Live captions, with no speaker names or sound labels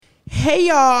Hey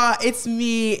y'all, it's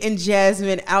me and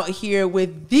Jasmine out here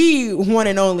with the one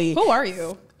and only. Who are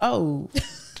you? Oh,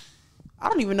 I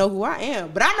don't even know who I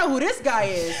am, but I know who this guy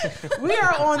is. We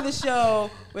are on the show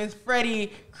with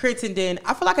Freddie Crittenden.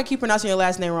 I feel like I keep pronouncing your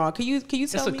last name wrong. Can you tell me?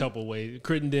 It's a couple ways.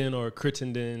 Crittenden or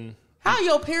Crittenden. How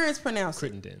your parents pronounce it?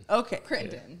 Crittenden. Okay.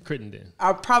 Crittenden. Yeah, Crittenden.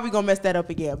 I'm probably going to mess that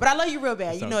up again. But I love you real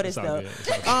bad. You know this, though.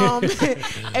 Good.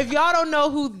 If y'all don't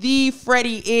know who the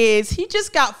Freddie is, he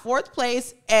just got 4th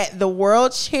place at the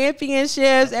World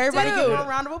Championships. Everybody give him a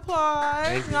round of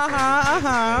applause.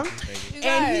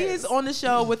 And he is on the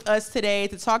show with us today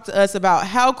to talk to us about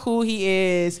how cool he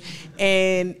is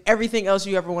and everything else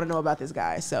you ever want to know about this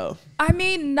guy. So, I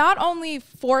mean, not only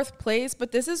 4th place,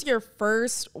 but this is your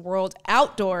first World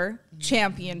Outdoor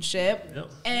Championship.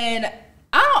 Yep. And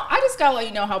I just gotta let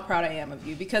you know how proud I am of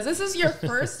you, because this is your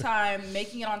first time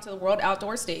making it onto the World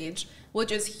Outdoor stage,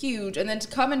 which is huge. And then to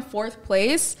come in 4th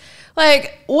place,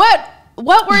 like what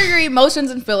were your emotions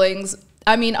and feelings?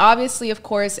 I mean, obviously, of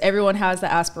course, everyone has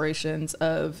the aspirations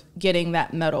of getting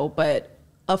that medal, but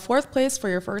a 4th place for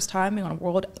your first time being on a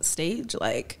world stage,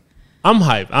 like. I'm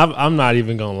hyped. I'm not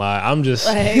even gonna lie. I'm just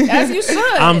like, as you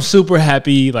should. I'm super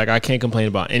happy. Like, I can't complain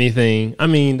about anything. I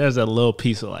mean, there's a little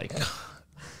piece of like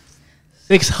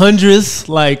 600s.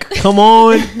 Like, come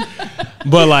on.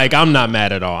 But like, I'm not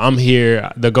mad at all. I'm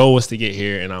here. The goal was to get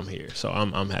here, and I'm here. So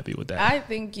I'm happy with that. I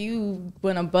think you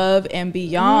went above and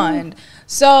beyond.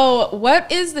 So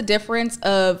what is the difference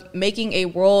of making a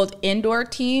world indoor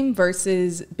team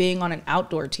versus being on an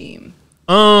outdoor team?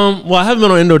 Well, I haven't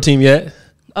been on an indoor team yet.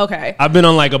 Okay. I've been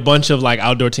on like a bunch of like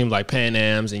outdoor teams like Pan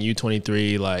Ams and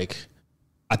U23. Like,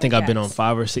 I think I've been on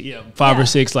 5 or 6. Yeah, 5 or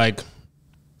 6 like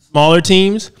smaller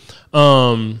teams.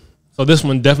 So this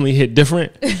one definitely hit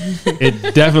different.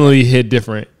 It definitely hit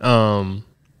different. But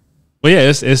yeah,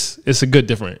 it's a good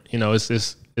different. You know,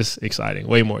 it's exciting,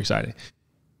 way more exciting.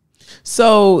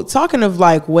 So talking of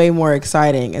like way more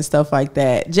exciting and stuff like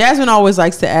that, Jasmine always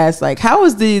likes to ask like, how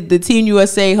was the Team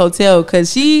USA hotel?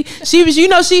 Because she was, you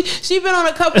know, she been on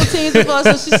a couple teams before,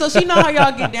 so she know how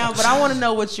y'all get down. But I want to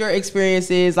know what your experience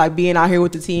is like being out here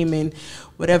with the team and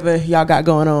whatever y'all got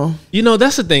going on. You know,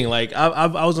 that's the thing. Like, I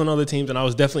was on other teams, and I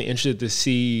was definitely interested to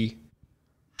see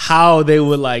how they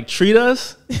would like treat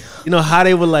us. You know, how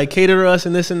they would like cater to us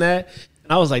and this and that.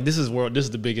 And I was like, this is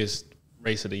the biggest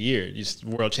race of the year, just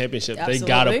World Championship. Absolutely. They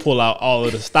gotta pull out all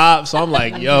of the stops. So I'm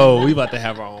like, yo, we about to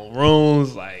have our own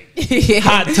rooms, like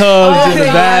hot tubs in the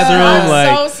bathroom.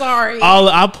 Like, so sorry.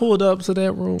 I pulled up to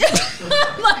that room.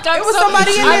 Like, It was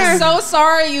somebody in there. I'm so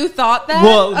sorry you thought that.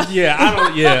 Well,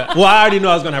 yeah. Well, I already knew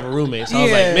I was gonna have a roommate, so I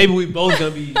was like, maybe we both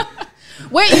gonna be.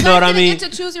 Wait, you guys didn't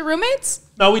get to choose your roommates?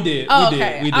 No, we did. Oh, we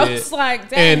okay. did. I was like,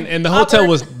 dang. And the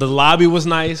hotel the lobby was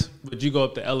nice, but you go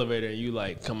up the elevator and you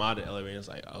like come out of the elevator and it's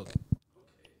like, okay.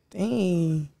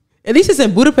 Dang. At least it's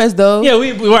in Budapest though. Yeah,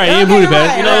 we were in Budapest.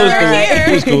 Right, you know, right,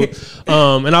 it was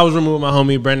cool. And I was rooming with my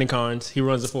homie Brandon Carnes. He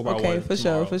runs the 4x1. Okay, for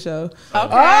sure. Okay.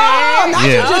 Oh, now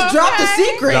you just dropped a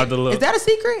secret. Is that a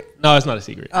secret? No, it's not a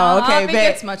secret. Oh, okay, I don't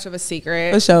think it's much of a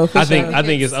secret. For sure. I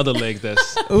think it's other legs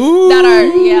that's. Ooh. That are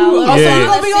so you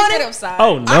gonna be on it? Side.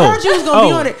 Oh no! I heard you was gonna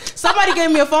be on it. Somebody gave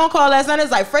me a phone call last night. It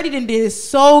was like, Freddie did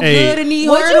so good in these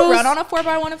hurdles. Would you run on a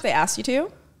 4x1 if they asked you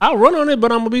to? I'll run on it,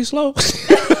 but I'm gonna be slow.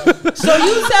 So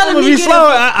you telling me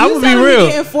I'm gonna be real.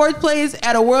 Getting 4th place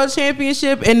at a world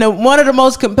championship and one of the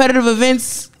most competitive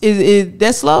events is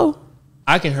that slow?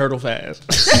 I can hurdle fast.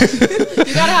 You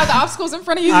gotta have the obstacles in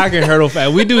front of you. I can hurdle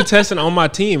fast. We do testing on my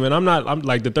team, and I'm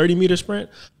like the 30-meter sprint.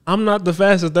 I'm not the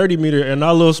fastest 30-meter in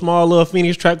our little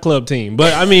Phoenix Track Club team.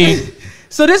 But I mean,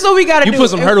 so this is what we gotta do. You put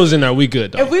some hurdles in there, we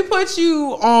good. Though. If we put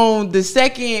you on the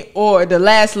second or the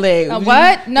last leg,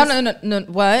 what? No.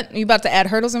 What? You about to add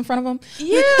hurdles in front of them?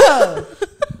 Yeah.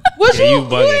 What you ain't even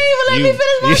let me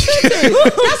finish my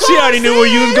sentence. She already knew where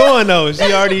you was going though.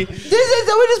 She already. We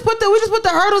just put the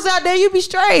hurdles out there. You be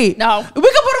straight. No, we could put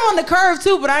them on the curve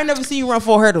too, but I ain't never seen you run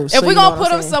 4 hurdles. If we gonna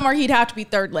put him somewhere, he'd have to be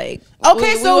 3rd leg.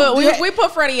 Okay, we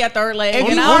put Freddie at 3rd leg.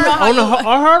 On the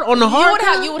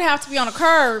hard. You would have to be on a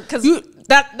curve because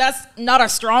that's not our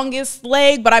strongest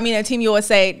leg. But I mean, at Team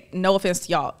USA, no offense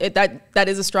to y'all, that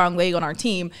is a strong leg on our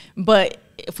team. But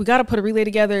if we gotta put a relay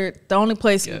together, the only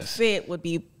place you fit would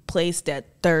be placed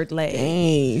at 3rd leg.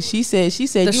 Dang, she said you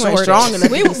ain't strong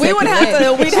enough. We'd have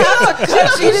to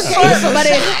cut you short, but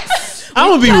I'm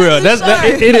gonna be real.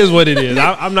 It is what it is.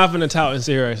 I'm not gonna tout and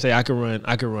sit here and say I can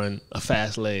run a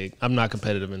fast leg. I'm not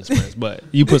competitive in the sprints, but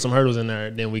you put some hurdles in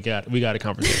there, then we got a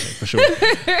conversation for sure.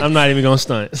 I'm not even gonna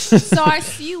stunt. So I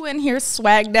see you in here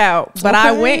swagged out, but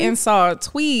I went and saw a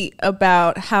tweet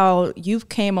about how you've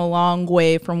came a long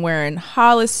way from wearing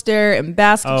Hollister and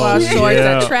basketball shorts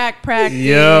at track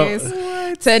practice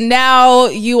to now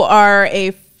you are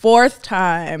a fourth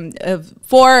in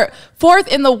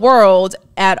the world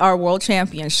at our world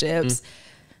championships.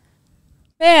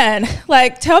 Man,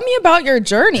 like, tell me about your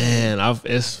journey. Man,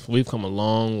 we've come a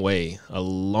long way. I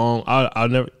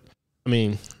don't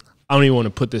even want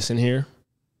to put this in here,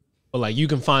 but like you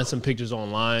can find some pictures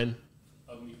online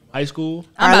of me from high school.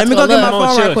 All right, let me go get my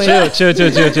phone right quick. Chill.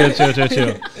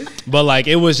 But like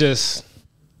it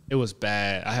was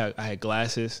bad. I had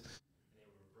glasses.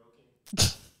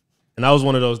 And I was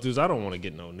one of those dudes. I don't want to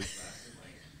get no new glasses.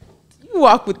 You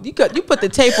walk with you put the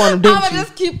tape on them, didn't you? I'ma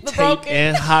just keep the Tape broken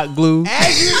and hot glue.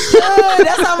 As you should.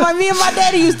 That's how me and my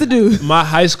daddy used to do. My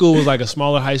high school was like a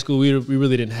smaller high school. We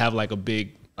really didn't have like a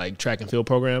big like track and field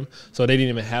program, so they didn't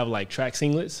even have like track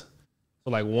singlets. So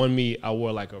like one meet, I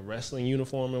wore like a wrestling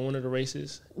uniform in one of the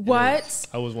races. What?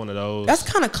 I was one of those. That's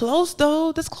kind of close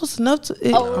though. That's close enough to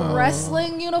it. A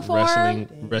wrestling uniform?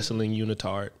 Wrestling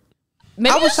unitard.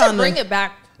 Maybe I should bring it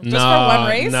back. Just for one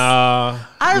race? Nah.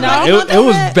 It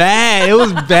was bad. It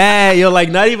was bad. Yo,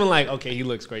 like not even like, okay, he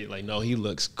looks great. Like, no, he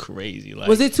looks crazy. Like,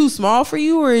 was it too small for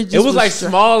you or it was like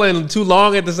small and too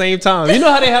long at the same time. You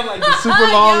know how they have like the super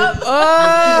long, super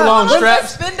long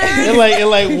straps? It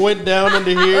like went down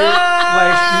under here.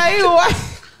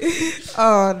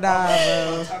 Oh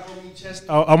nah, bro.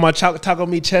 On my taco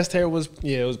meat chest hair was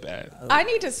it was bad. I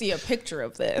need to see a picture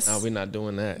of this. No, we're not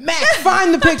doing that. Mac,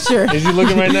 find the picture. Is he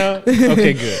looking right now?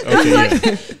 Okay, good.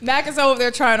 Okay, Mac is over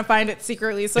there trying to find it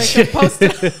secretly so he can post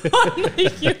it on the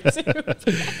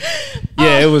YouTube.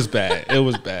 Yeah, it was bad. It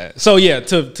was bad. So yeah,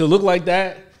 to look like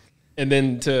that, and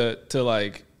then to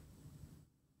like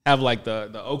have like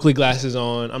the Oakley glasses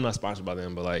on. I'm not sponsored by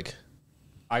them, but like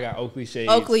I got Oakley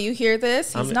shades. Oakley, you hear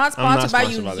this? He's not sponsored by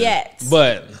you yet.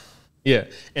 But yeah,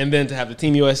 and then to have the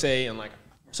Team USA and like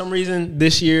for some reason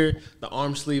this year the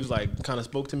arm sleeves like kind of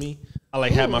spoke to me. I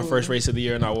like had my first race of the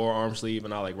year and I wore arm sleeve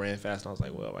and I like ran fast and I was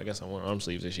like, well, I guess I want arm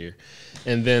sleeves this year.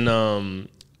 And then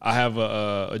I have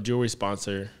a jewelry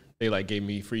sponsor. They like gave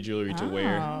me free jewelry to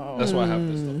wear. That's why I have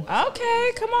this stuff.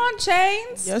 Okay, come on,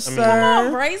 chains. Yes, sir. Come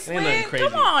on, bracelet.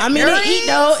 Come on. I mean, it eat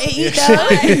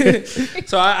though.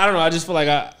 So I don't know. I just feel like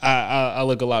I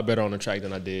look a lot better on the track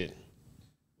than I did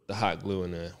the hot glue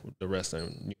and the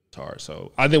wrestling guitar.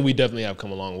 So I think we definitely have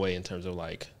come a long way in terms of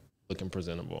like looking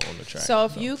presentable on the track. So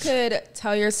if you could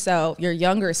tell yourself, your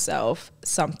younger self,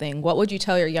 something, what would you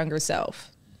tell your younger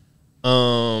self?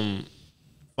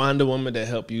 Find a woman that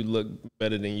help you look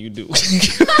better than you do.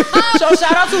 So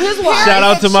shout out to his wife. Shout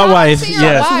out to my wife.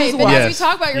 Yes. And as we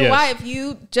talk about your wife,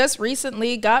 you just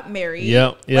recently got married.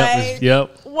 Yep.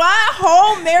 Why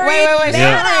whole married Wait.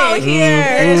 out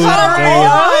here? Come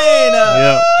on.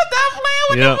 Stop playing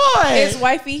with the boy. Is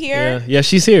wifey here? Yeah,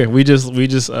 she's here. We just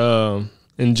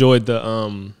enjoyed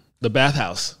the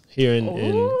bathhouse here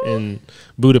in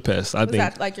Budapest. I think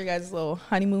that like your guys' little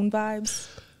honeymoon vibes?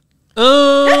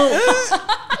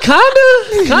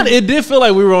 Kinda. It did feel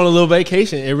like we were on a little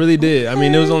vacation. It really did. I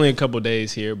mean, it was only a couple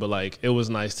days here, but like it was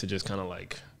nice to just kind of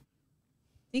like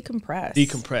decompress.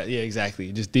 Yeah,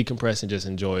 exactly. Just decompress and just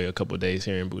enjoy a couple days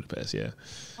here in Budapest. Yeah.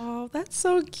 Oh, that's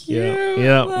so cute.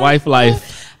 Yeah. Wife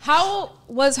life. How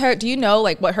was her? Do you know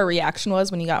like what her reaction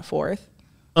was when you got fourth?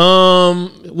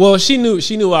 Well, she knew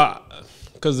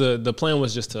because the plan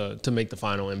was just to make the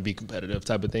final and be competitive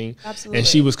type of thing. Absolutely. And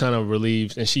she was kind of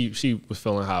relieved, and she was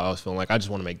feeling how I was feeling, like I just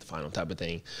want to make the final type of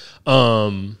thing.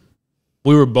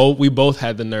 We both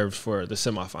had the nerves for the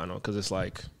semifinal because it's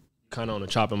like kind of on the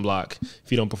chopping block.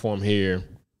 If you don't perform here,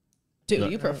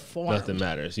 dude, you performed. Nothing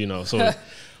matters, So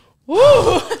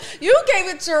woo, you gave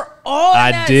it your all.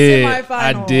 I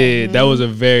did. That was a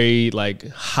very like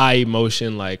high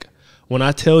emotion. Like when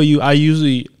I tell you,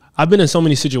 I've been in so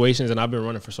many situations and I've been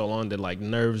running for so long that like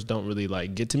nerves don't really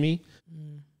like get to me.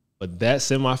 But that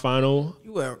semifinal,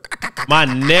 my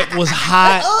neck was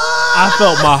hot. I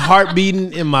felt my heart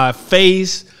beating in my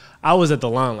face. I was at the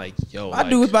line like, yo. My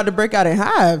dude was about to break out in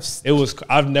hives.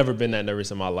 I've never been that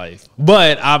nervous in my life.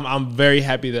 But I'm very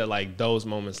happy that like those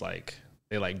moments like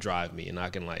they like drive me and I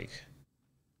can like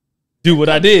do what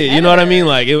I did. You know what I mean?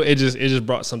 Like it just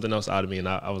brought something else out of me and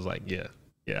I was like, yeah,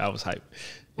 I was hyped.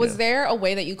 Was there a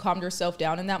way that you calmed yourself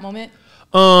down in that moment?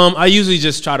 I usually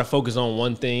just try to focus on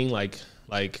one thing, like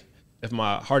if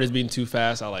my heart is beating too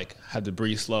fast, I like have to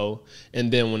breathe slow.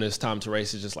 And then when it's time to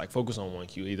race, it's just like focus on one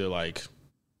cue, either like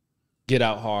get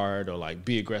out hard or like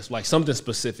be aggressive, like something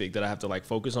specific that I have to like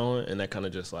focus on. And that kind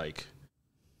of just like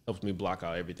helps me block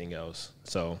out everything else.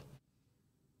 So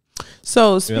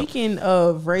speaking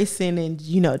of racing and,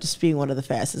 just being one of the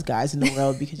fastest guys in the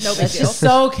world, because that's just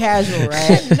so casual,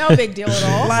 right? No big deal at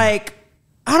all. Like,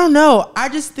 I don't know. I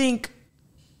just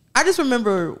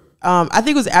remember, I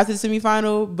think it was after the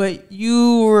semifinal, but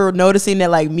you were noticing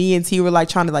that like me and T were like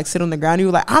trying to like sit on the ground. You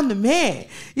were like, I'm the man.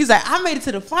 He's like, I made it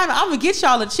to the final. I'm gonna get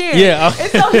y'all a chair. Yeah.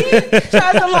 And so he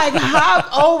tried to like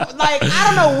hop over, like, I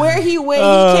don't know where he went.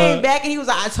 He came back and he was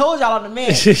like, I told y'all I'm the man.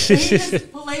 And he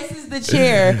just places the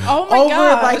chair over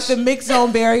like the mixed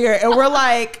zone barrier. And we're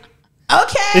like,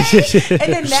 okay.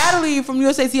 And then Natalie from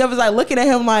USATF was like looking at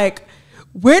him like,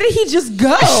 where did he just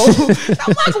go? I'm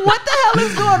like, what the hell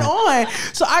is going on?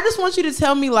 So I just want you to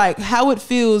tell me like how it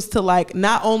feels to like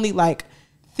not only like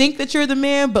think that you're the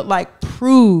man, but like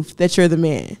prove that you're the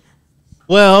man.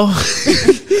 Well,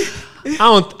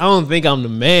 I don't think I'm the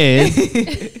man.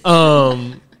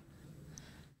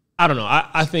 I don't know.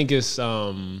 I think it's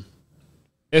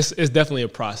definitely a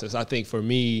process. I think for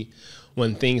me,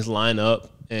 when things line up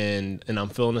and I'm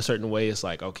feeling a certain way, it's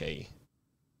like, okay,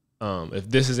 if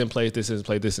this is in place, this is in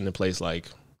place, this is in place, like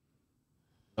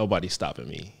nobody's stopping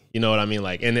me. You know what I mean?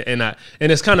 Like, and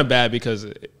it's kind of bad because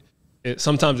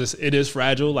sometimes it is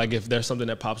fragile. Like if there's something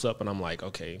that pops up and I'm like,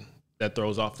 okay, that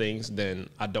throws off things, then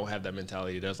I don't have that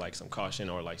mentality. There's like some caution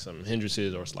or like some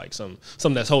hindrances or it's like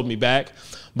something that's holding me back.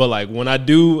 But like when I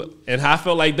do, and I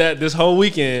felt like that this whole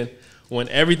weekend, when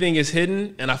everything is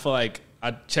hidden and I feel like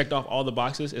I checked off all the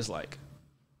boxes, it's like,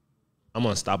 I'm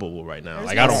unstoppable right now.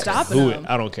 Like I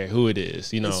don't care who it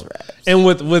is, And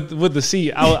with the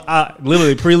C, I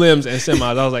literally prelims and semis,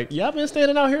 I was like, y'all been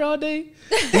standing out here all day?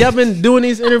 Y'all been doing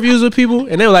these interviews with people?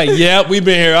 And they were like, yeah, we've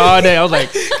been here all day. I was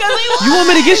like, you want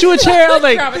me to get you a chair? I was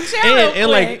like, and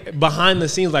like behind the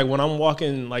scenes, like when I'm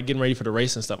walking, like getting ready for the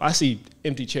race and stuff, I see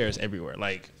empty chairs everywhere.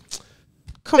 Like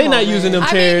they're not using them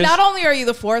chairs. I mean, not only are you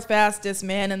the fourth fastest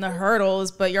man in the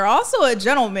hurdles, but you're also a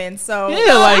gentleman. So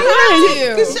yeah, like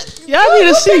y'all need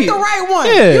a seat. The right one.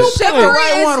 Yeah. You pick the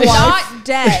right one. Not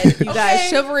dead, you guys.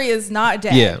 Chivalry is not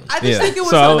dead. Yeah, I just think it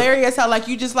was hilarious how like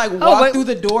you just like walk through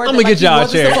the door. I'm gonna get y'all a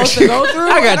chair. Supposed to go through.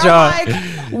 I got y'all.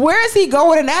 Like, where is he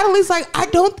going? And Natalie's like, I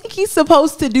don't think he's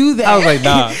supposed to do that. I was like,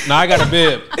 nah, I got a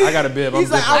bib. He's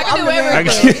like, I can do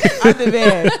everything. I'm the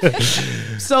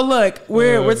man. So look,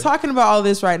 we're talking about all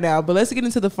this right now, but let's get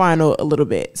into the final a little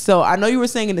bit. So I know you were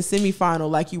saying in the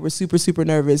semifinal, like you were super, super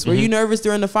nervous. Were you nervous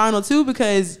during the final too?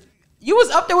 Because you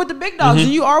was up there with the big dogs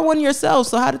and you are one yourself.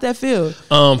 So how did that feel?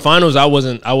 Finals, I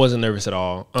wasn't nervous at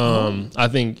all. I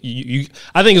think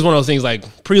I think it's one of those things like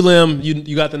prelim,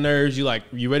 you got the nerves, you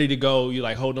ready to go, you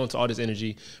like hold on to all this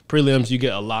energy. Prelims, you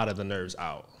get a lot of the nerves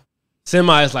out.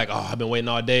 Semi is like, oh, I've been waiting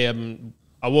all day.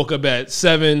 I woke up at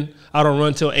 7, I don't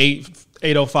run till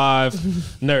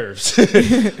 8:05, nerves.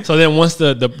 So then once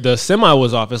the semi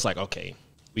was off, it's like, okay,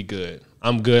 we good.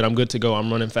 I'm good to go.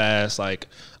 I'm running fast. Like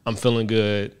I'm feeling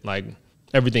good. Like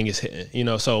everything is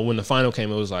hitting, So when the final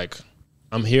came, it was like,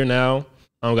 I'm here now.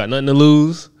 I don't got nothing to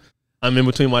lose. I'm in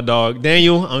between my dog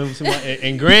Daniel. I'm in between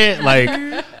and Grant. Like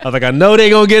I was like, I know they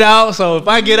gonna get out. So if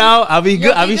I get out, I'll be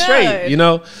good. I'll be straight.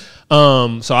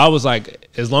 So I was like,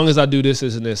 as long as I do this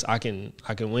and this, I can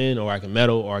win or I can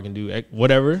medal or I can do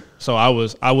whatever. So I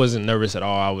wasn't nervous at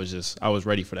all. I was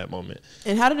ready for that moment.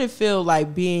 And how did it feel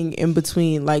like being in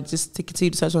between, like just to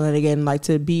continue to touch on that again, like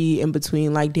to be in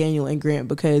between like Daniel and Grant?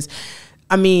 Because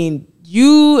I mean,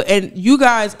 you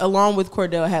guys along with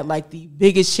Cordell had like the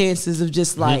biggest chances of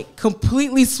just like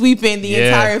completely sweeping the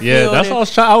entire field. Yeah, that's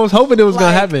what I was hoping it was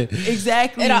gonna happen.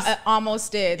 Exactly. It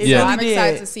almost did. So I'm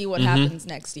excited to see what happens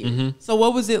next year. So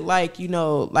what was it like,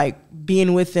 like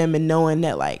being with them and knowing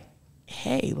that like,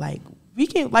 hey, like we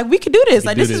can do this.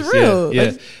 Like this is real.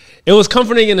 Yeah. It was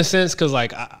comforting in a sense because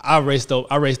like I raced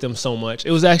them so much.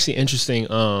 It was actually interesting.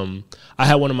 I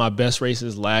had one of my best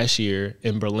races last year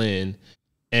in Berlin.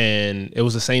 And it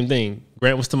was the same thing.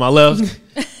 Grant was to my left,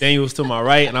 Daniel was to my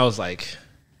right, and I was like,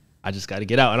 I just got to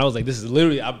get out. And I was like, this is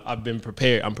literally, I've been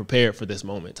prepared. I'm prepared for this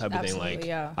moment type of thing. Like,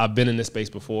 I've been in this space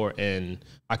before, and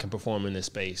I can perform in this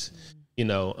space, And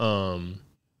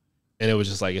it was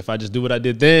just like, if I just do what I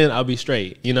did then, I'll be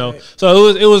straight, Right. So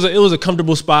it was a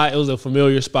comfortable spot. It was a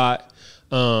familiar spot.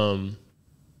 And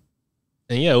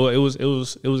yeah, it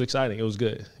was exciting. It was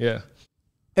good. Yeah.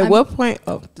 At what point?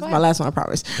 Oh, this is my last one, I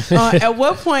promise. At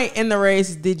what point in the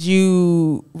race did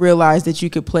you realize that you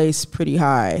could place pretty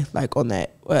high, like on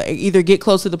that, either get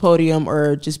close to the podium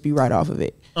or just be right off of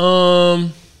it? I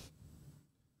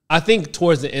I think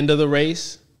towards the end of the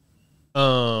race,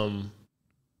 I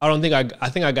think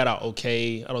I got out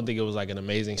okay. I don't think it was like an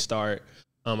amazing start.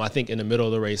 I think in the middle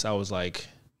of the race, I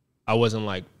wasn't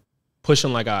like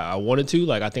pushing like I wanted to.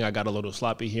 Like I think I got a little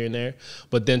sloppy here and there.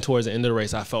 But then towards the end of the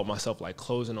race, I felt myself like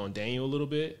closing on Daniel a little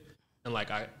bit. And like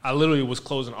I literally was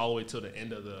closing all the way to the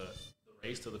end of the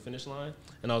race, to the finish line.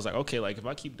 And I was like, okay, like if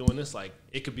I keep doing this, like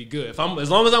it could be good. As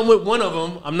long as I'm with one of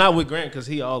them, I'm not with Grant because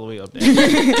he all the way up there.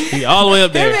 He all the way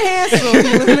up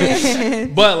there.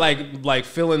 But like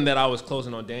feeling that I was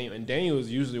closing on Daniel, and Daniel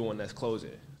is usually one that's closing.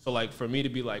 So like for me to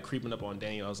be like creeping up on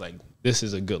Daniel, I was like, this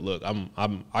is a good look.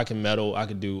 I can medal. I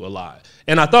can do a lot.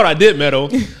 And I thought I did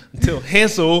medal until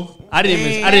Hansel. I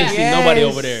didn't see nobody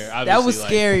over there. That was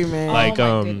scary, man. Like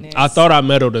I thought I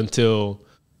medaled until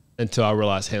I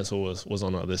realized Hansel was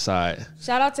on the other side.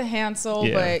 Shout out to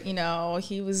Hansel, but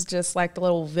he was just like the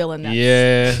little villain that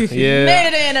made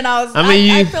it in, and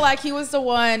I feel like he was the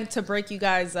one to break you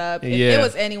guys up. If it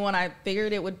was anyone, I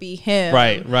figured it would be him.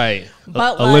 Right.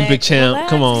 But Olympic champ,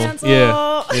 come on, Hansel.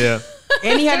 yeah.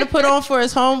 And he had to put on for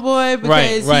his homeboy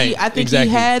because I think he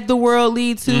had the world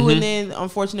lead too, and then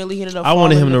unfortunately he ended up. I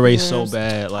wanted him to race so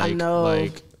bad, like I know.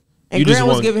 Like, and Grant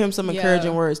was giving him some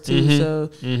encouraging words too.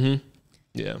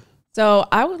 Yeah. So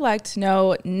I would like to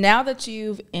know, now that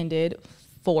you've ended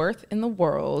 4th in the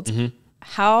world,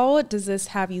 how does this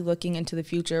have you looking into the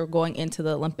future going into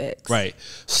the Olympics? Right.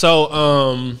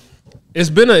 So it's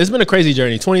been a crazy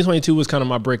journey. 2022 was kind of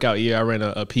my breakout year. I ran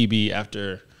a PB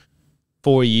after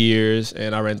 4 years,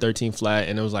 and I ran 13 flat,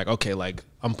 and it was like, okay, like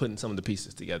I'm putting some of the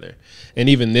pieces together. And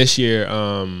even this year,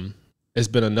 it's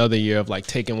been another year of like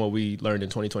taking what we learned in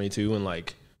 2022 and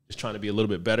like just trying to be a little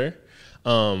bit better.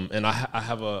 And I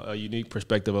have a unique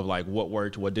perspective of like what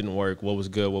worked, what didn't work, what was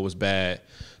good, what was bad.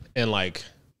 And like,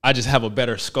 I just have a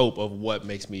better scope of what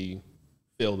makes me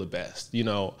feel the best.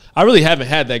 I really haven't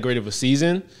had that great of a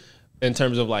season in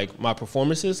terms of like my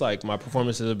performances. Like my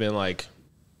performances have been like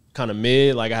kind of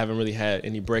mid. Like I haven't really had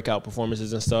any breakout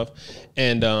performances and stuff.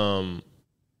 And,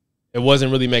 it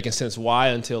wasn't really making sense why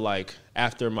until like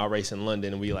after my race in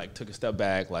London, and we like took a step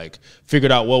back, like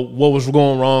figured out what was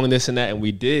going wrong and this and that. And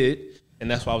we did.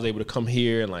 And that's why I was able to come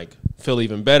here and like feel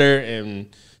even better.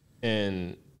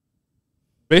 And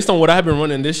based on what I've been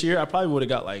running this year, I probably would have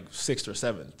got like 6th or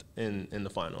 7th in the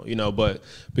final, but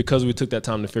because we took that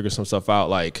time to figure some stuff out,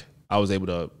 like I was able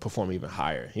to perform even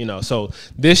higher, So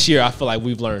this year I feel like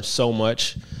we've learned so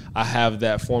much. I have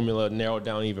that formula narrowed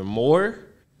down even more.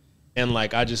 And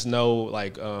like I just know,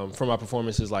 like from my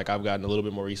performances, like I've gotten a little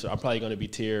bit more research. I'm probably going to be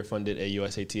tier funded at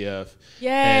USATF.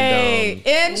 Yay!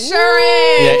 And, insurance.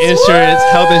 Yeah, insurance,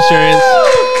 health insurance.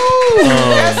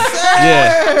 Yes,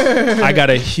 yeah, I got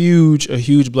a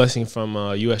huge blessing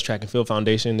from U.S. Track and Field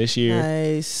Foundation this year.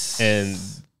 Nice. And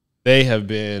they have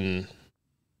been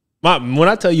when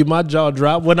I tell you my jaw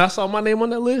dropped when I saw my name on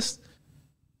that list.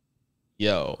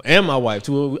 Yo, and my wife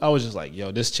too. I was just like,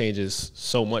 yo, this changes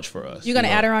so much for us. You gonna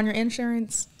add her on your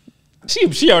insurance?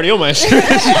 She already on my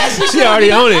insurance. she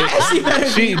already on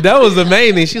it. That was the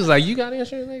main thing. She was like, you got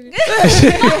insurance, baby?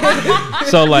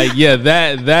 So like, yeah,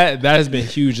 that has been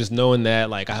huge. Just knowing that,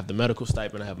 like, I have the medical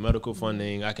stipend, I have medical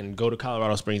funding, I can go to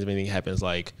Colorado Springs if anything happens.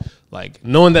 Like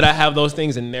knowing that I have those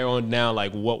things and narrowing down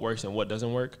like what works and what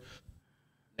doesn't work.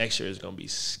 Next year is going to be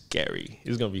scary.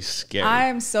 It's going to be scary. I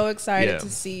am so excited to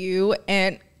see you.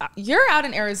 And you're out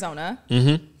in Arizona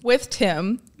with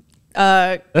Tim.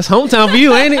 That's hometown for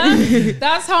you, ain't it?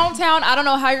 That's hometown. I don't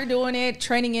know how you're doing it,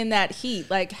 training in that heat.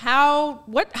 Like how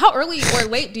early or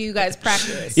late do you guys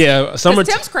practice? Yeah,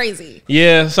 Tim's crazy.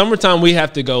 Yeah, summertime we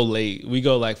have to go late. We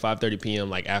go like 5:30 p.m.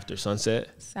 like after sunset.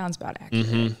 Sounds about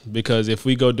accurate. Because if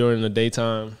we go during the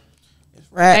daytime,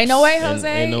 ain't no way, Jose.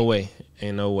 Ain't no way.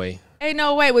 Hey,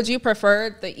 no way. Would you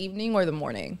prefer the evening or the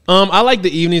morning? I like the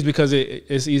evenings because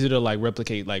it's easier to like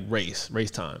replicate like race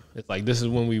time. It's like this is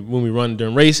when we run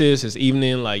during races. It's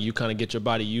evening, like you kind of get your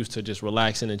body used to just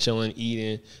relaxing and chilling,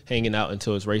 eating, hanging out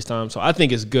until it's race time. So I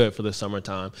think it's good for the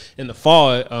summertime. In the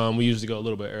fall, we usually go a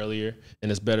little bit earlier,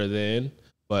 and it's better then.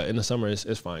 But in the summer,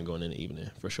 it's fine going in the evening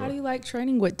for sure. How do you like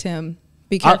training with Tim?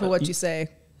 Be careful what you say.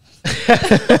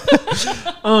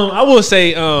 I will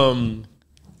say.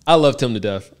 I love Tim to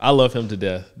death. I love him to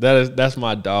death. That's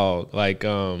my dog. Like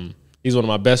he's one of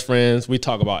my best friends. We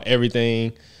talk about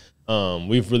everything.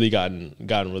 We've really gotten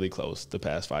really close the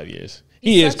past 5 years.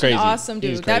 He is crazy. An awesome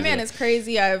dude. That man is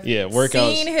crazy. I've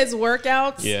seen his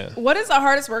workouts. Yeah. What is the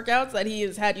hardest workouts that he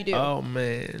has had you do? Oh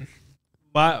man,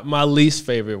 my least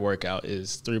favorite workout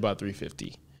is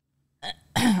 3x350.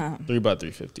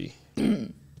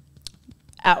 3x350.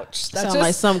 Ouch. That Sound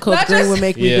like some Coach Green would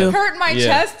make me do. Hurt my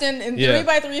chest and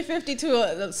 3x350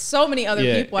 to so many other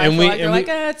people. I feel like they're like,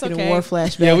 it's okay. War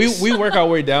flashbacks. Yeah, we work our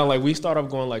way down. Like we start off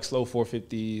going like slow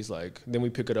 450s, like then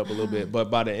we pick it up a little bit. But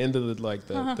by the end of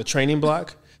the training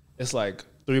block, it's like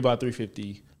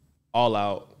 3x350, all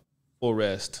out, full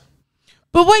rest.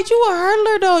 But wait, you a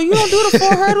hurdler though. You don't do the 4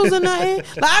 hurdles or nothing.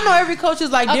 Like I know every coach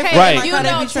is like different. Right. Like, you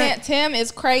know Tim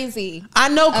is crazy. I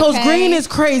know Coach Green is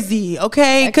crazy.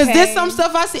 Okay, because there's some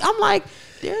stuff I see. I'm like,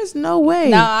 there's no way.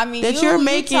 No, I mean that you're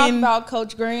making. You talk about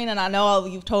Coach Green, and I know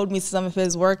you've told me some of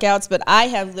his workouts, but I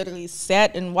have literally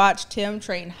sat and watched Tim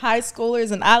train high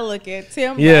schoolers, and I look at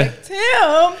Tim like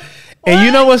Tim. And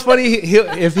you know what's funny?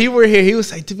 If he were here, he would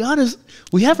say, "To be honest,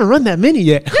 we haven't run that many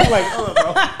yet." I'm like, "Oh,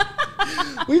 bro."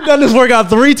 We've done this workout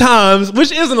 3 times,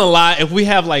 which isn't a lot. If we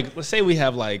have let's say we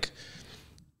have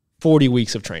 40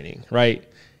 weeks of training, right?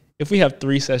 If we have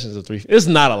 3 sessions of 3, it's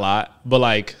not a lot,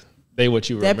 but they what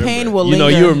you remember. That pain will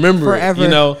linger you remember forever. It,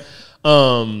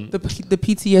 the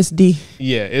PTSD.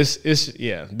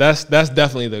 Yeah, that's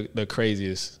definitely the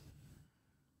craziest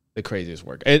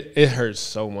work. It hurts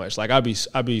so much. Like I'd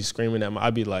be screaming at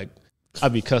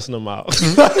I'd be cussing them out.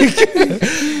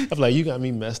 I'm like, you got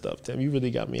me messed up, Tim. You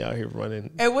really got me out here running.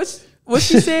 And what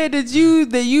she said that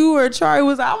you or Charlie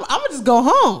was, I'm gonna just go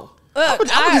home. I'm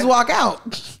gonna just walk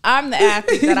out. I'm the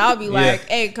athlete that I'll be like,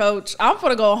 hey, coach, I'm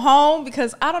gonna go home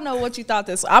because I don't know what you thought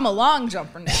this. I'm a long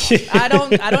jumper now. I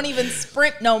don't even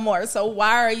sprint no more. So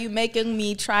why are you making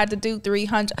me try to do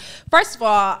 300? First of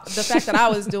all, the fact that I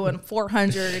was doing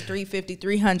 400, 350,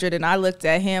 300, and I looked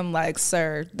at him like,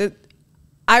 sir,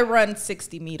 I run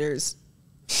 60 meters.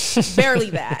 Barely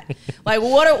that. Like,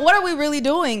 what are we really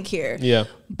doing here? Yeah.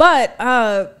 But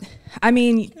I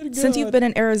mean, since you've been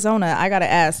in Arizona, I gotta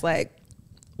ask,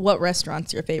 what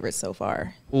restaurant's your favorite so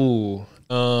far? Ooh,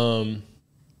 Harumi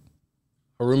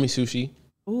Sushi.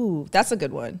 Ooh, that's a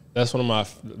good one. That's my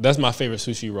favorite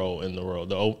sushi roll in the world.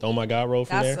 The Oh My God roll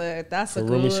from there. That's a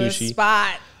good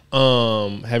spot.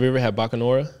 Have you ever had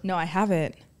bacanora? No, I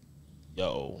haven't.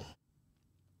 Yo.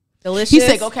 Delicious. He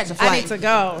said, "Go catch a flight." I need to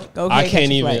go. I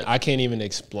can't even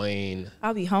explain.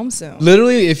 I'll be home soon.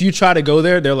 Literally, if you try to go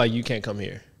there, they're like, you can't come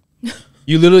here.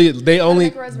 You literally,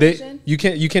 you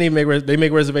can't even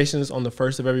make reservations on the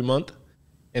 1st of every month,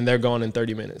 and they're gone in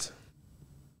 30 minutes.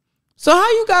 So how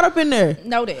you got up in there?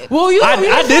 Noted. Well,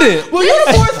 I did it. Well, you're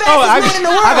the 4th fastest man in the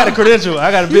world. I got a credential.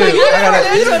 I got a bid. You're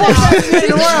the 4th fastest man in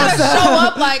the world. Show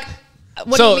up like.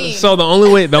 What do you mean? So the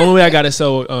only way I got it.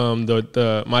 So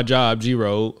my job, G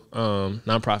Road,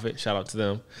 nonprofit, shout out to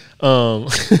them.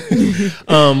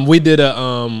 We did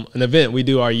an event. We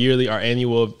do our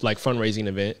annual fundraising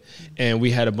event, and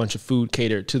we had a bunch of food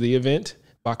catered to the event.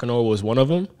 Bacanora was one of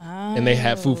them, and they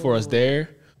had food for us there.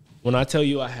 When I tell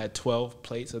you, I had 12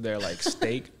 plates of their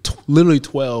steak, literally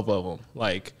 12 of them.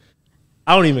 I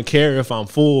don't even care if I'm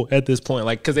full at this point,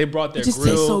 because they brought their grill. It just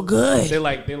tastes so good.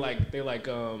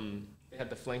 They had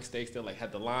the flank steaks. They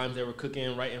had the limes they were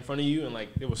cooking right in front of you, and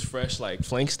it was fresh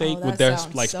flank steak that with their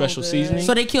sounds so special good. seasoning.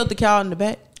 So they killed the cow in the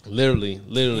back. Literally.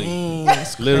 Dang,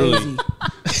 that's Literally.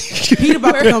 crazy. Peter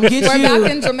about to come get you. We're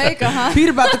back in Jamaica, huh?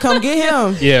 Peter about to come get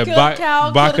him. Yeah,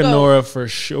 cow, bacanora for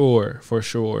sure.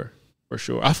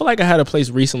 I feel like I had a place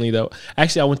recently though.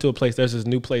 Actually, I went to a place. There's this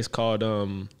new place called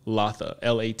Latha,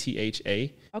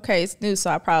 Latha. Okay, it's new, so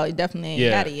I probably definitely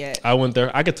ain't had it yet. I went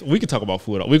there. We could talk about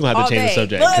food. We're gonna have to change the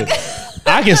subject. Look.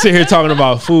 I can sit here talking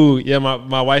about food. Yeah,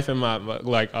 my wife and my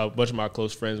a bunch of my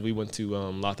close friends. We went to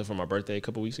Latha for my birthday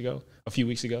a few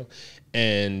weeks ago,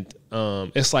 and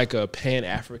it's like a Pan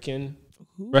African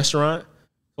restaurant.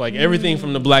 Everything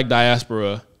from the Black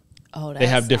diaspora. Oh, they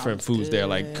have different foods there,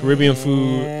 Caribbean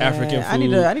food, African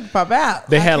food. I need to pop out.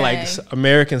 They had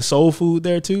American soul food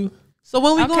there too. So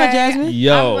when we going, Jasmine?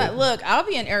 Yo, look, I'll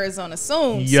be in Arizona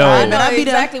soon. Yo, so I know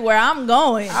exactly where I'm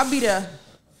going. I'll be there.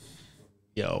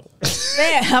 Yo,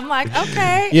 man, I'm like,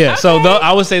 okay. Yeah, okay. so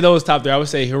I would say those top 3. I would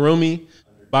say Harumi,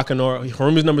 Bacanora.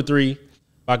 Harumi's number 3,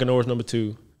 Bacanora's number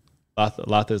 2,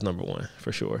 Latha is number 1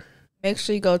 for sure. Make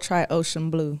sure you go try Ocean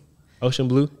Blue. Ocean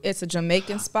Blue? It's a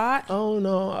Jamaican spot. Oh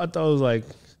no, I thought it was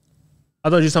I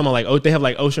thought you were talking about they have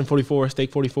Ocean 44,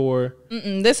 Steak 44.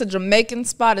 This is a Jamaican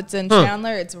spot. It's in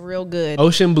Chandler. It's real good.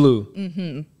 Ocean Blue.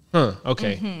 Mm-hmm. Huh.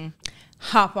 Okay. Mm-hmm.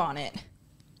 Hop on it.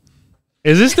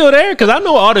 Is it still there? Because I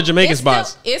know all the Jamaican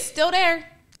spots. It's still there.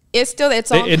 It's still there.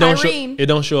 It's on Kyrene. It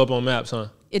don't show up on maps, huh?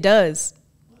 It does.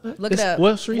 Look it up.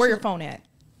 Where your phone at?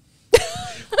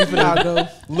 Look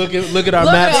at our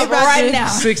maps right now.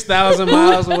 6,000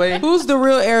 miles away. Who's the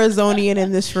real Arizonian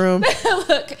in this room?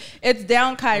 Look, It's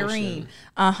down Kyrene.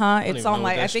 It's on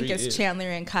like I think it's Chandler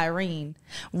and Kyrene.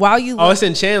 While you look, it's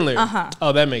in Chandler.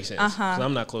 Oh, that makes sense. 'Cause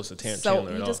I'm not close to Chandler. So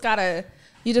at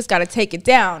you just gotta take it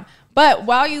down. But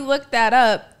while you look that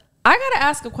up, I gotta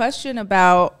ask a question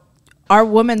about our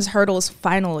women's hurdles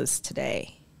finalists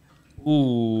today.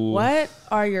 Ooh. What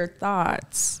are your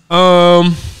thoughts?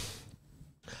 I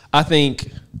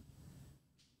think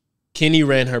Kenny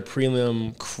ran her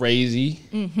prelim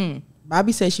crazy.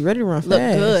 Bobby said she ready to run fast. Look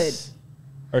good.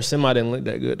 Her semi didn't look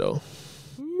that good though.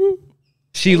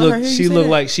 She looked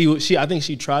like she I think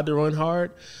she tried to run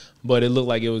hard, but it looked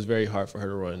like it was very hard for her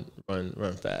to run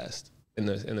fast in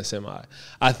the semi.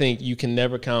 I think you can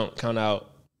never count out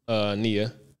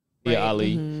Nia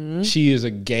Ali. She is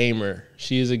a gamer.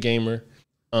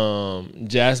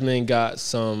 Jasmine got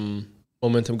some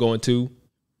momentum going too.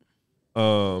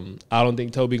 I don't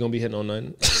think Toby gonna be hitting on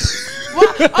nothing. Well,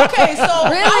 okay, so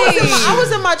I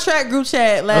was in my track group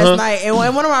chat last night, and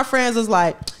one of my friends was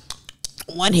like,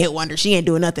 "One hit wonder, she ain't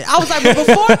doing nothing." I was like, but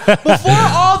before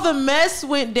all the mess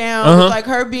went down, with like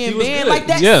her being banned, like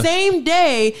that same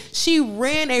day, she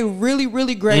ran a really,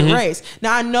 really great race.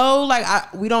 Now I know,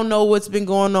 like, we don't know what's been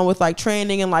going on with like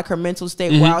training and like her mental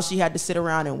state while she had to sit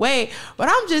around and wait. But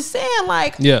I'm just saying,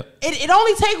 like, it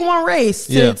only take one race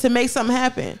to make something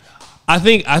happen. I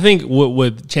think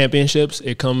with championships,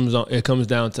 it comes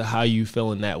down to how you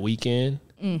feel in that weekend,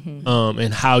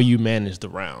 and how you manage the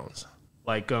rounds.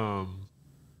 Like when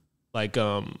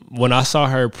I saw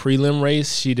her prelim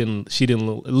race, she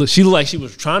looked like she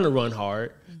was trying to run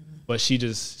hard, but she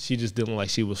just didn't look like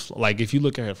she was, like, if you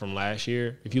look at her from last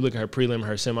year, if you look at her prelim,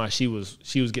 her semi, she was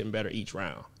getting better each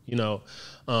round,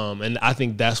 and I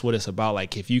think that's what it's about.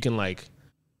 Like, if you can like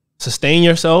sustain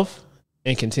yourself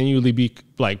and continually be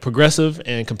like progressive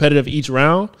and competitive each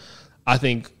round, I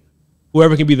think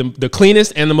whoever can be the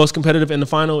cleanest and the most competitive in the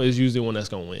final is usually the one that's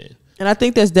going to win. And I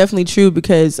think that's definitely true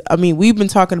because, I mean, we've been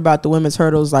talking about the women's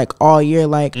hurdles like all year.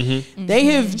 Like, they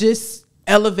have just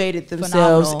elevated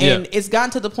themselves. And it's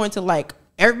gotten to the point to like,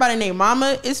 everybody named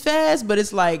Mama is fast, but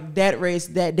it's like that race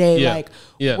that day,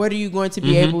 what are you going to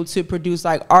be able to produce?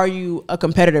 Like, are you a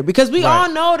competitor? Because we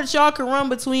all know that y'all can run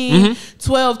between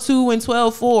 12.2 and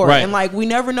 12.4. And like, we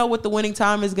never know what the winning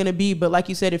time is going to be. But like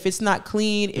you said, if it's not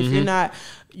clean,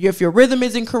 if your rhythm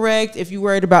isn't correct, if you're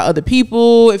worried about other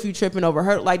people, if you're tripping over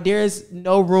her, like, there's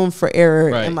no room for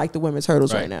error in like the women's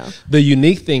hurdles right now. The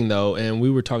unique thing though, and we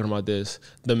were talking about this,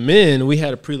 the men, we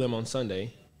had a prelim on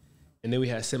Sunday. And then we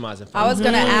had semis and finals. I was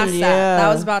going to ask that.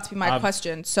 That was about to be my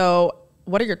question. So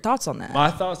what are your thoughts on that? My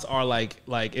thoughts are like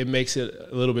it makes it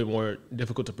a little bit more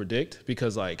difficult to predict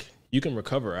because like you can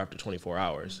recover after 24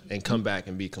 hours and come back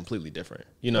and be completely different.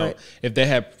 If they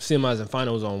have semis and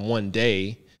finals on one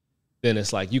day, then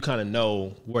it's like you kind of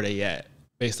know where they at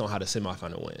based on how the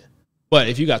semifinal went. But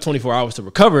if you got 24 hours to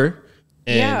recover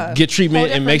and get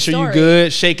treatment and make sure you're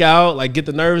good, shake out, like get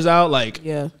the nerves out, like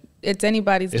it's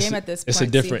anybody's game at this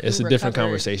point. It's a different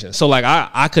conversation. So like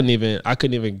I couldn't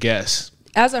even guess.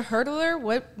 As a hurdler,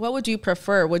 what would you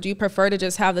prefer? Would you prefer to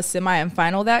just have the semi and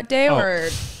final that day, or?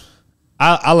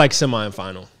 I like semi and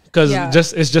final because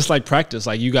it's just like practice.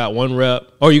 Like you got one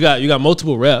rep, or you got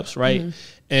multiple reps, right?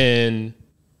 And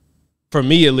for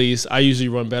me at least, I usually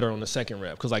run better on the second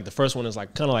rep because like the first one is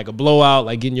like kind of like a blowout,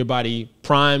 like getting your body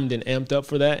primed and amped up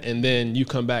for that, and then you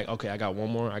come back. Okay, I got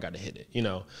one more. I got to hit it.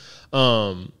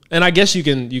 And I guess you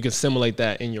can simulate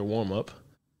that in your warm up.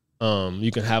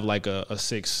 You can have like a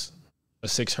six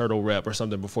hurdle rep or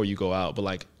something before you go out, but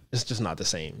like it's just not the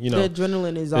same. The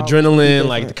adrenaline is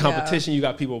like the competition. You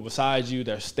got people beside you.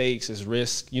 There's stakes. There's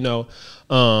risk. But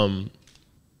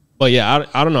yeah,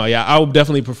 I don't know. Yeah, I would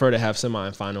definitely prefer to have semi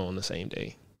and final on the same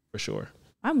day for sure.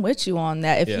 I'm with you on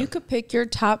that. If you could pick your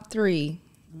top three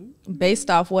based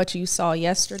off what you saw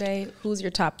yesterday, who's your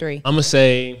top three? I'm gonna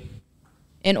say.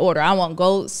 In order. I want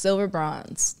gold, silver,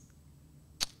 bronze.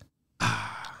 I'm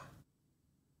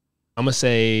going to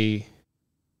say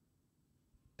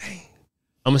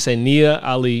Nia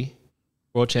Ali,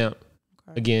 world champ,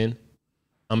 again.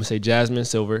 I'm going to say Jasmine,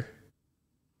 silver.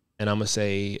 And I'm going to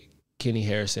say Kenny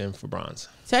Harrison for bronze.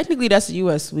 Technically, that's a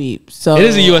U.S. sweep. So it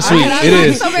is a U.S. sweep.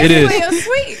 It is. A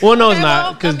sweep. Well, no, it's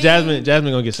not. Because Jasmine going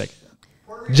to get second.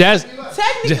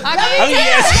 Technically, and I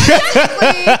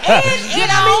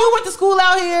mean, you went to school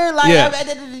out here, like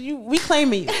we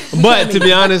claim you. But to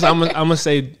be honest, I'm gonna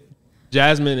say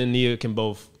Jasmine and Nia can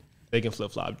flip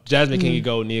flop. Jasmine can get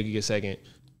gold, Nia can get second,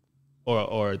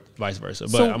 or vice versa.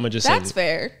 But I'm gonna just say that's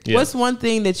fair. Yeah. What's one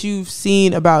thing that you've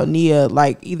seen about Nia,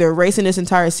 like either racing this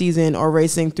entire season or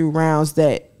racing through rounds,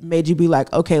 that made you be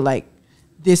like, okay, like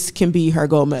this can be her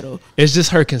gold medal? It's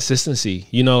just her consistency.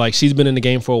 You know, like she's been in the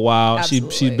game for a while.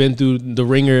 Absolutely. She's been through the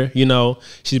ringer, you know.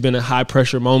 She's been in high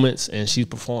pressure moments and she's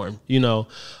performed, you know.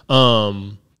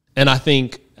 And I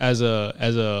think as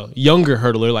a younger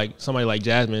hurdler, like somebody like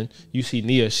Jasmine, you see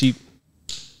Nia, she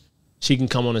can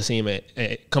come on the scene at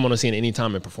any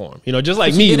time and perform. You know, just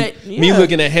like me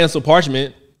looking at Hansel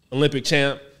Parchment, Olympic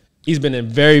champ. He's been in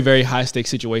very, very high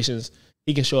stakes situations.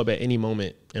 He can show up at any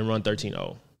moment and run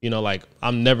 13-0. You know, like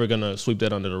I'm never gonna sweep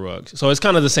that under the rug. So it's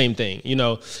kind of the same thing, you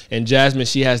know. And Jasmine,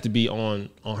 she has to be on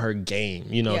her game.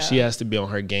 You know, she has to be on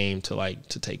her game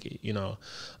to take it. You know,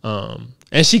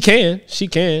 and she can.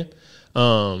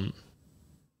 But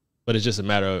it's just a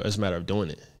matter of doing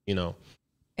it. You know.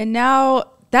 And now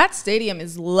that stadium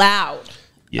is loud.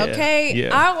 Yeah, okay,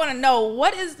 yeah. I want to know,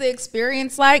 what is the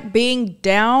experience like being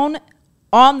down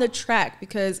on the track?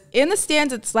 Because in the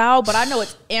stands it's loud, but I know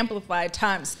it's amplified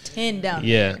times 10 down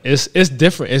there. It's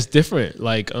different. It's different.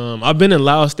 Like I've been in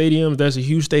loud stadiums. There's a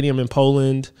huge stadium in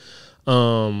Poland.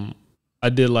 I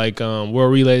did like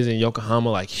World Relays in Yokohama,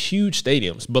 like huge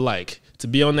stadiums. But like to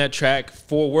be on that track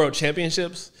for World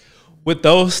Championships with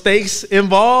those stakes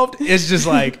involved, it's just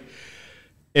like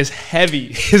it's heavy.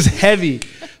 It's heavy.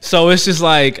 So it's just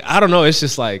like, I don't know. It's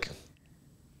just like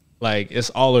it's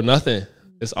all or nothing.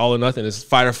 It's all or nothing. It's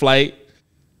fight or flight,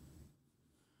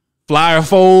 fly or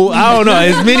fold. I don't know.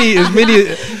 As many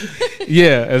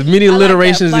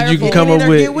alliterations that you can come up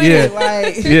with.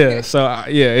 Yeah. So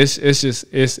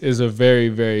it's a very,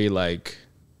 very like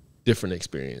different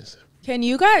experience. Can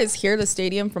you guys hear the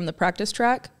stadium from the practice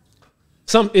track?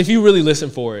 If you really listen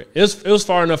for it, it was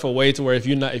far enough away to where if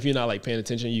you're not like paying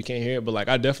attention, you can't hear it. But like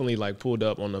I definitely like pulled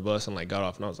up on the bus and like got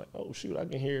off and I was like, oh shoot, I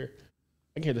can hear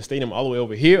the stadium all the way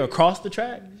over here across the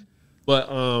track. But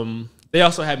they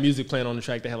also had music playing on the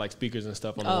track. They had like speakers and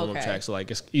stuff on the warm-up track. So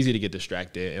like it's easy to get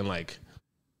distracted, and like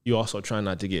you also try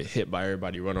not to get hit by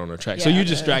everybody running on the track. So you're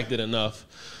distracted enough.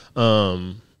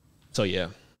 So yeah.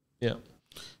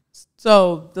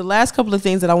 So the last couple of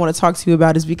things that I want to talk to you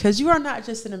about is because you are not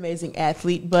just an amazing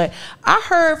athlete, but I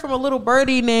heard from a little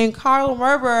birdie named Carl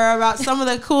Merber about some of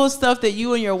the cool stuff that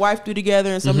you and your wife do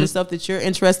together and some of the stuff that you're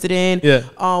interested in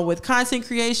with content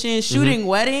creation, shooting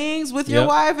weddings with your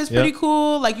wife is pretty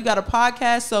cool. Like you got a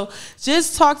podcast. So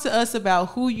just talk to us about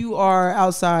who you are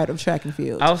outside of track and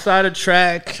field. Outside of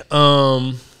track,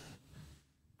 I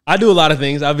do a lot of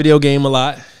things. I video game a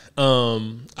lot.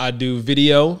 I do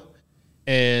video.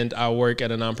 And I work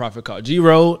at a nonprofit called G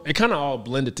Road. It kind of all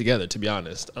blended together, to be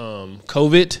honest.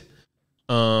 COVID,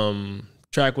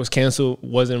 track was canceled.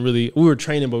 We were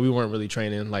training, but we weren't really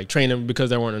training. Like training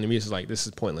because there weren't any meets. Like this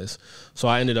is pointless. So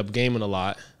I ended up gaming a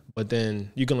lot. But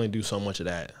then you can only do so much of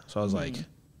that. So I was like,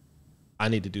 I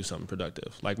need to do something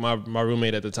productive. Like my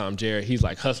roommate at the time, Jared, he's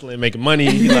like hustling, making money,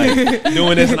 he's like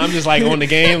doing this, and I'm just like on the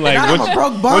game, like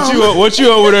what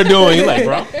you over there doing? He's like,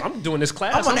 bro, I'm doing this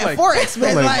class. I'm on that like, Forex,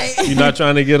 man. Like, you not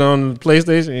trying to get on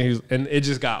PlayStation? And it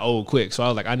just got old quick. So I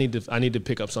was like, I need to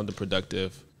pick up something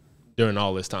productive during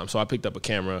all this time. So I picked up a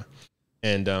camera,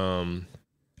 and I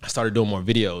started doing more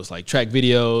videos, like track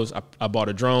videos. I bought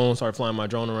a drone, started flying my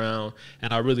drone around,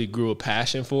 and I really grew a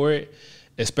passion for it.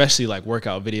 Especially like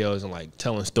workout videos and like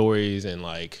telling stories, and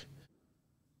like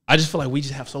I just feel like we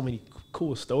just have so many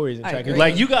cool stories in track.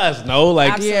 Like you guys know,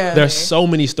 like there's so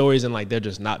many stories and like they're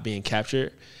just not being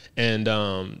captured. And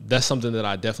that's something that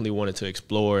I definitely wanted to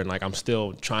explore, and like I'm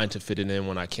still trying to fit it in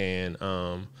when I can.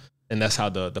 And that's how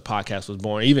the podcast was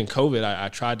born. Even COVID, I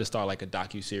tried to start like a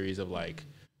docu-series of like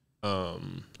I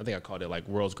think I called it like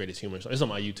World's Greatest Humor. So it's on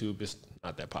my YouTube. It's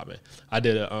not that popping. I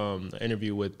did an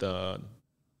interview with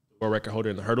world record holder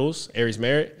in the hurdles, Aries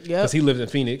Merritt, because he lives in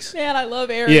Phoenix. Man, I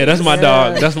love Aries. Yeah, that's my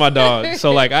dog. That's my dog.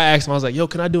 So like I asked him, I was like, yo,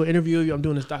 can I do an interview with you? I'm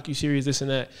doing this docu-series, this and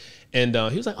that. And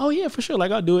he was like, oh yeah, for sure.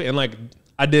 Like I'll do it. And like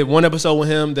I did one episode with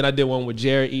him, then I did one with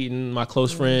Jared Eaton, my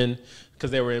close friend,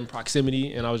 because they were in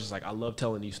proximity. And I was just like, I love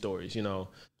telling these stories, you know.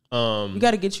 We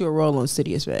got to get you a role on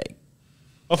Sidious Bag.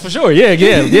 Oh, for sure.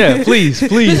 Yeah. Please.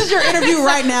 This is your interview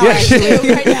right now, actually.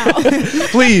 Right now.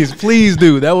 Please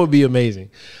do. That would be amazing.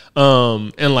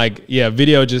 And like,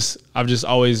 video I've just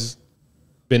always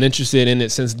been interested in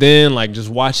it since then. Like just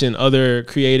watching other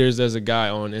creators. There's a guy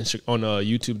on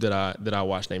YouTube that I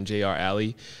watch named JR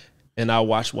Alley, and I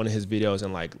watched one of his videos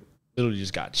and like literally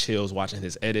just got chills watching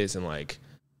his edits, and like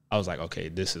I was like, okay,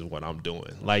 this is what I'm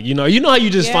doing. Like, you know how you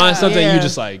just find something and you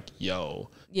just like, yo.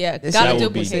 Yeah, that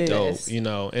would be dope, you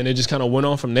know. And it just kind of went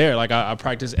on from there. Like I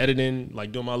practiced editing,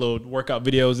 like doing my little workout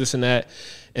videos, this and that.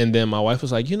 And then my wife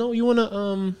was like, you know, you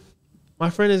wanna my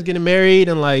friend is getting married,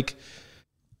 and like,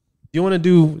 you wanna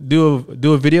do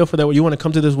a video for that? You wanna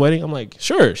come to this wedding? I'm like,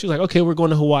 sure. She's like, okay, we're going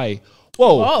to Hawaii.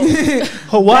 Whoa.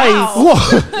 Hawaii. Wow.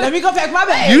 Whoa. Let me go pack my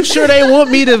bag. You sure they want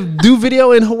me to do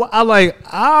video in Hawaii? I'm like,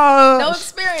 No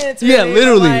experience. Really, yeah,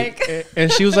 literally. Like.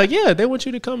 And she was like, yeah, they want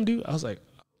you to come do. I was like,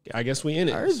 I guess we in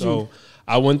it. So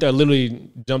I went there, literally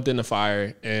jumped in the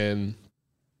fire, and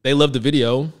they loved the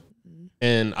video.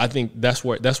 And I think that's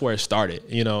where it started,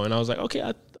 you know. And I was like, okay,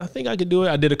 I think I could do it.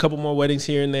 I did a couple more weddings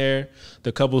here and there.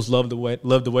 The couples loved the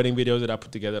wedding videos that I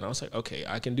put together, and I was like, okay,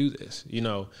 I can do this, you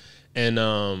know. And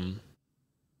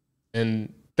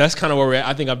that's kind of where we're at.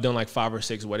 I think I've done like 5 or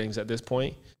 6 weddings at this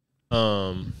point.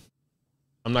 I'm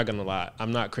not gonna lie,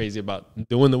 I'm not crazy about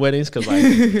doing the weddings because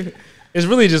like it's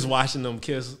really just watching them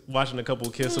kiss, watching a couple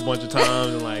kiss a bunch of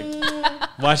times, and like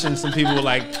watching some people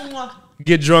like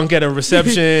get drunk at a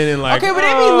reception and like. Okay, but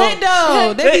they be lit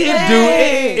though. They be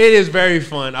lit. It is very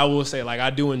fun. I will say, like,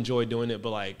 I do enjoy doing it, but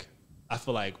like I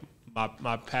feel like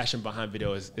my passion behind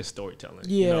video is storytelling.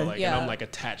 Yeah. You know, like, and I'm like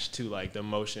attached to like the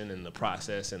emotion and the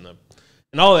process and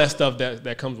all that stuff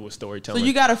that comes with storytelling. So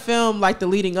you got to film like the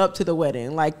leading up to the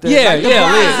wedding, like the yeah,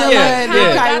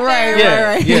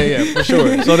 for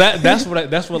sure. So that's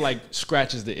what like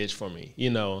scratches the itch for me, you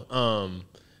know.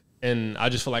 And I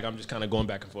just feel like I'm just kind of going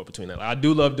back and forth between that. Like, I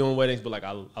do love doing weddings, but like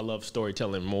I love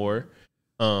storytelling more.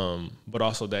 But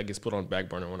also that gets put on the back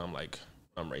burner when I'm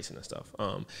racing and stuff.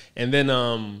 And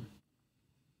then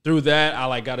through that, I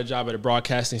like got a job at a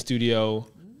broadcasting studio.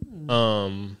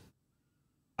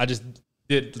 I just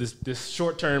did this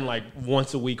short term, like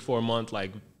once a week for a month,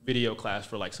 like video class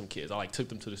for like some kids. I like took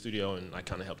them to the studio and I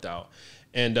kind of helped out.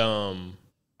 And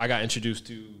I got introduced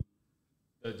to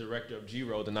the director of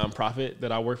G-Road, the nonprofit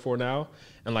that I work for now.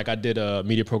 And like I did a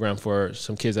media program for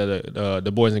some kids at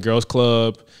the Boys and Girls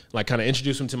Club, like kind of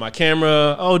introduced them to my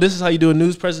camera. Oh, this is how you do a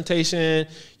news presentation.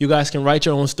 You guys can write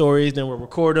your own stories, then we'll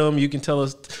record them. You can tell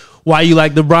us why you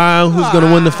like LeBron, who's going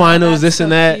to win the finals, this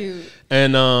and that. Cute.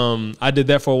 And I did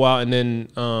that for a while. And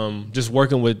then just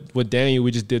working with Daniel,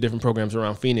 we just did different programs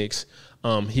around Phoenix.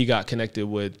 He got connected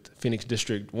with Phoenix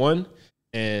District 1.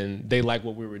 And they liked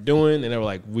what we were doing, and they were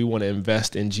like, we want to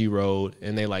invest in G-Road,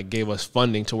 and they like gave us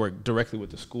funding to work directly with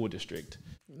the school district.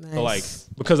 Nice. So like,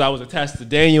 because I was attached to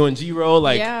Daniel and G-Road,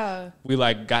 like we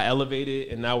like got elevated,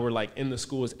 and now we're like in the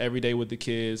schools every day with the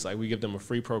kids. Like we give them a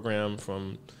free program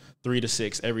from 3 to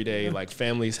 6 every day. Like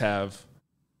families have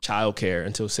childcare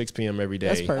until 6 p.m. every day.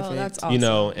 That's perfect. Oh, that's awesome. You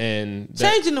know, and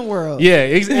changing the world. Yeah,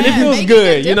 and it feels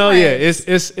good. You know,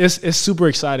 it's super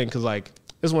exciting because like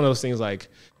it's one of those things like.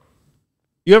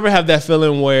 You ever have that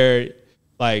feeling where,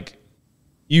 like,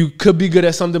 you could be good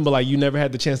at something, but, like, you never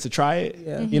had the chance to try it?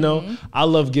 Yeah. You know? I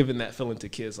love giving that feeling to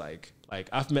kids. Like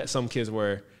I've met some kids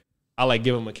where I, like,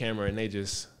 give them a camera and they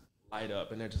just light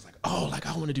up. And they're just like, oh, like,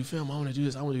 I want to do film. I want to do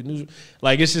this. I want to do news.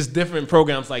 Like, it's just different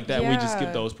programs like that. Yeah. We just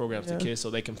give those programs to kids so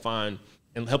they can find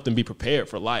and help them be prepared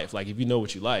for life. Like, if you know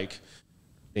what you like,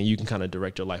 then you can kind of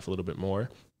direct your life a little bit more.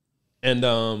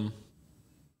 And,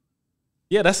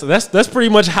 yeah, that's pretty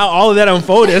much how all of that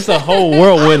unfolded. It's a whole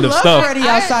whirlwind of stuff.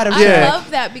 I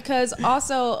love that because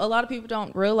also a lot of people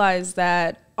don't realize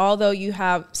that although you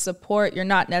have support, you're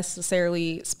not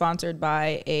necessarily sponsored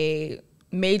by a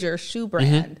major shoe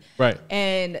brand. Right.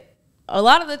 And a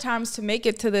lot of the times to make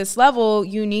it to this level,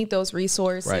 you need those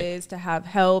resources to have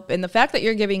help. And the fact that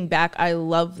you're giving back, I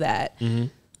love that.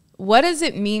 What does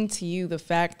it mean to you, the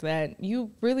fact that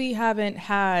you really haven't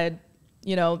had,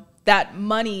 you know, that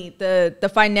money,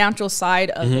 the financial side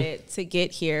of it to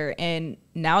get here, and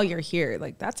now you're here?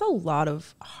 Like, that's a lot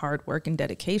of hard work and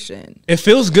dedication. It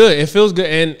feels good.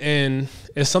 And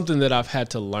it's something that I've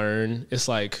had to learn. It's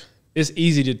like, it's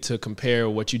easy to compare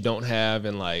what you don't have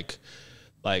and like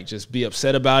just be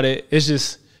upset about it. It's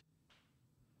just,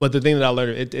 but the thing that I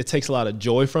learned, it takes a lot of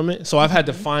joy from it. So I've had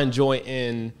to find joy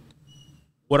in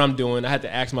what I'm doing. I had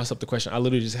to ask myself the question. I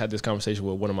literally just had this conversation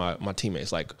with one of my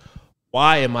teammates, like,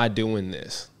 why am I doing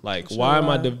this? Like, why am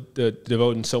I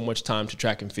devoting so much time to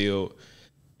track and field?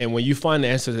 And when you find the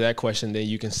answer to that question, then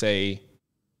you can say,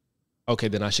 okay,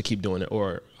 then I should keep doing it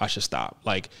or I should stop.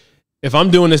 Like, if I'm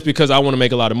doing this because I want to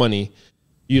make a lot of money,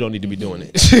 you don't need to be doing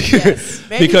it.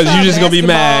 Because you're just going to be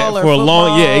mad for a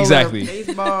long, exactly.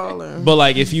 But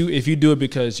like, if you do it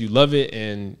because you love it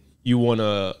and you want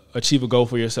to achieve a goal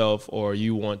for yourself, or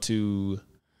you want to,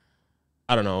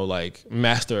 I don't know, like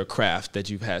master a craft that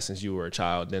you've had since you were a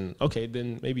child, then okay,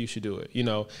 then maybe you should do it, you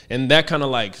know? And that kind of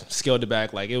like scaled it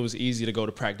back. Like, it was easy to go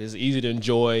to practice, easy to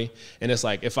enjoy. And it's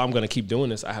like, if I'm going to keep doing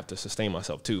this, I have to sustain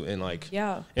myself too. And like,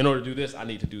 in order to do this, I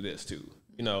need to do this too,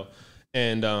 you know?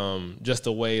 And just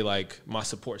the way like my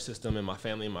support system and my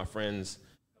family and my friends,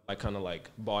 I kind of like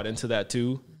bought into that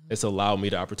too. It's allowed me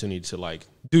the opportunity to like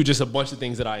do just a bunch of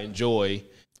things that I enjoy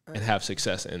and have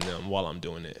success in them while I'm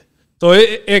doing it. So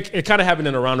it kind of happened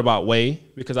in a roundabout way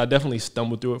because I definitely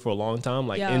stumbled through it for a long time,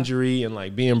 like injury and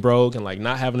like being broke and like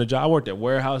not having a job. I worked at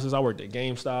warehouses. I worked at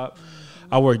GameStop.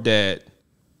 I was doing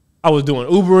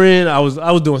Ubering. I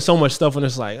was doing so much stuff and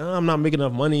it's like, I'm not making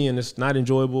enough money and it's not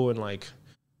enjoyable. And like,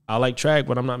 I like track,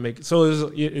 but I'm not making.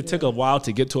 So it took a while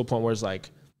to get to a point where it's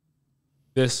like,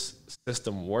 this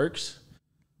system works.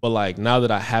 But like, now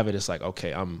that I have it, it's like,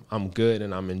 okay, I'm good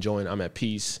and I'm enjoying, I'm at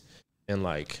peace. And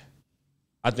like,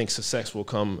 I think success will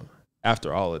come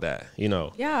after all of that, you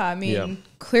know? Yeah, I mean,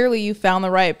 clearly you found the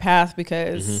right path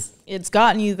because it's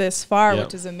gotten you this far,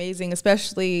 which is amazing,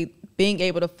 especially being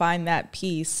able to find that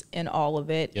peace in all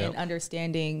of it and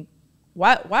understanding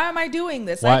why am I doing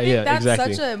this? I think that's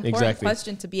such an important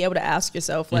question to be able to ask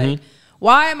yourself. Like,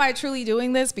 why am I truly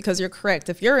doing this? Because you're correct.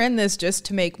 If you're in this just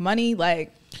to make money,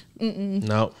 like,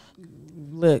 no.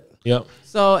 Look. Yep.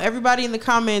 So everybody in the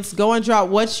comments, go and drop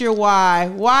what's your why?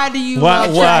 Why do you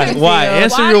love track and field?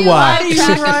 Answer your why. Why do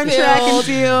you run track and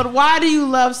field? Why do you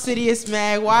love Citius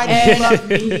Mag? Why do you love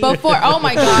me? Oh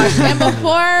my gosh. And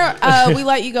before we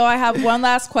let you go, I have one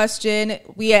last question.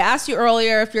 We asked you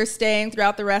earlier if you're staying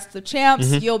throughout the rest of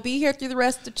Champs. You'll be here through the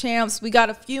rest of Champs. We got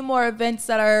a few more events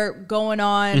that are going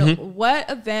on. What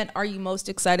event are you most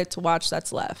excited to watch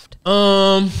that's left?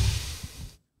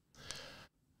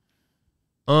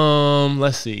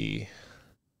 Let's see.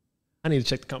 I need to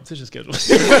check the competition schedule.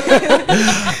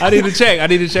 I need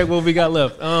to check what we got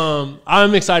left.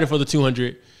 I'm excited for the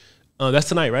 200. That's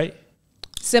tonight, right?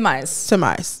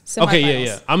 Semis. Okay,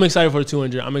 yeah. I'm excited for the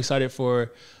 200. I'm excited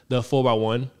for the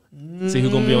 4x1. See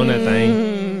who's gonna be on that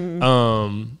thing.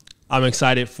 I'm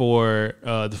excited for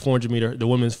the 400 meter, the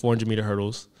women's 400 meter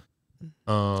hurdles.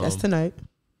 That's tonight.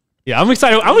 Yeah, I'm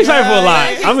excited. I'm excited for a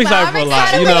lot. I'm excited for a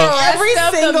lot. You know, every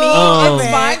single it's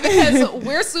fine because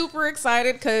we're super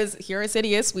excited because here at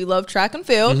Citius we love track and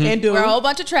field, and we're a whole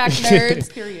bunch of track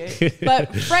nerds. Period.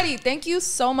 But Freddie, thank you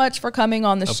so much for coming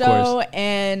on the show,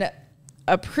 and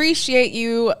appreciate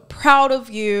you. Proud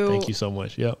of you. Thank you so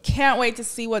much. Yep. Can't wait to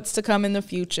see what's to come in the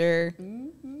future.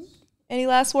 Any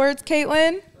last words,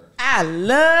 Caitlin? I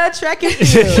love track and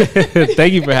field.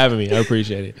 Thank you for having me. I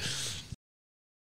appreciate it.